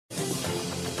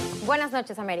Buenas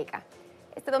noches, América.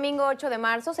 Este domingo 8 de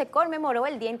marzo se conmemoró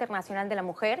el Día Internacional de la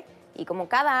Mujer y como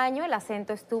cada año el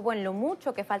acento estuvo en lo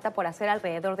mucho que falta por hacer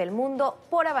alrededor del mundo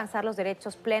por avanzar los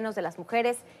derechos plenos de las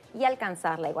mujeres y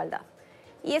alcanzar la igualdad.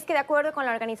 Y es que de acuerdo con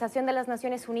la Organización de las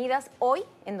Naciones Unidas, hoy,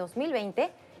 en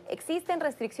 2020, existen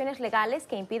restricciones legales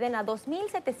que impiden a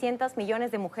 2.700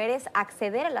 millones de mujeres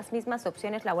acceder a las mismas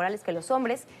opciones laborales que los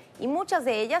hombres y muchas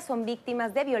de ellas son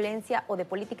víctimas de violencia o de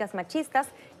políticas machistas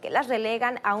que las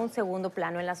relegan a un segundo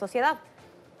plano en la sociedad.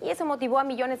 Y eso motivó a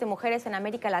millones de mujeres en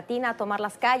América Latina a tomar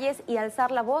las calles y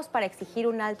alzar la voz para exigir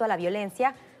un alto a la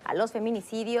violencia, a los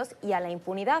feminicidios y a la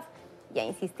impunidad, y a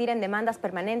insistir en demandas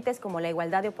permanentes como la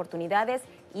igualdad de oportunidades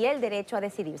y el derecho a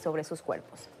decidir sobre sus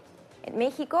cuerpos. En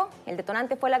México, el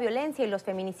detonante fue la violencia y los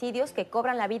feminicidios que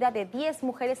cobran la vida de 10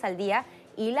 mujeres al día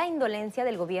y la indolencia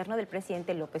del gobierno del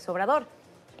presidente López Obrador.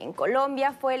 En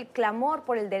Colombia fue el clamor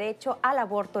por el derecho al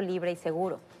aborto libre y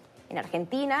seguro. En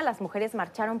Argentina, las mujeres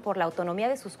marcharon por la autonomía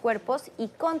de sus cuerpos y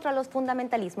contra los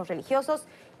fundamentalismos religiosos,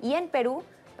 y en Perú,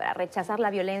 para rechazar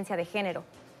la violencia de género.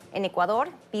 En Ecuador,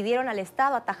 pidieron al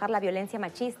Estado atajar la violencia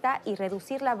machista y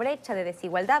reducir la brecha de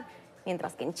desigualdad,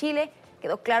 mientras que en Chile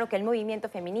quedó claro que el movimiento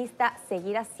feminista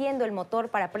seguirá siendo el motor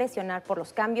para presionar por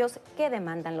los cambios que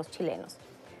demandan los chilenos.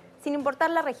 Sin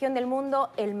importar la región del mundo,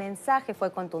 el mensaje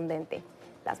fue contundente.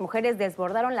 Las mujeres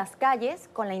desbordaron las calles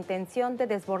con la intención de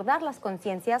desbordar las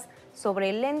conciencias sobre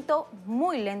el lento,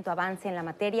 muy lento avance en la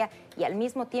materia y al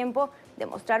mismo tiempo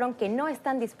demostraron que no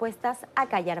están dispuestas a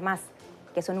callar más,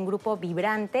 que son un grupo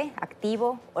vibrante,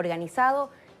 activo, organizado,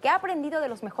 que ha aprendido de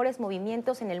los mejores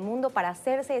movimientos en el mundo para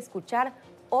hacerse escuchar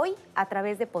hoy a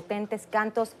través de potentes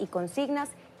cantos y consignas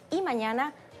y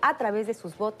mañana a través de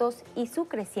sus votos y su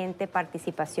creciente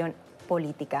participación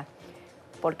política.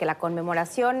 Porque la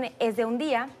conmemoración es de un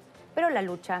día, pero la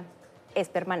lucha es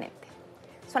permanente.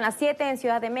 Son las 7 en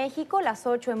Ciudad de México, las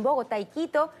 8 en Bogotá y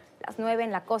Quito, las 9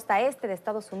 en la costa este de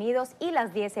Estados Unidos y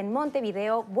las 10 en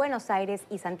Montevideo, Buenos Aires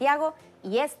y Santiago.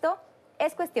 Y esto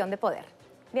es Cuestión de Poder.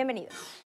 Bienvenidos.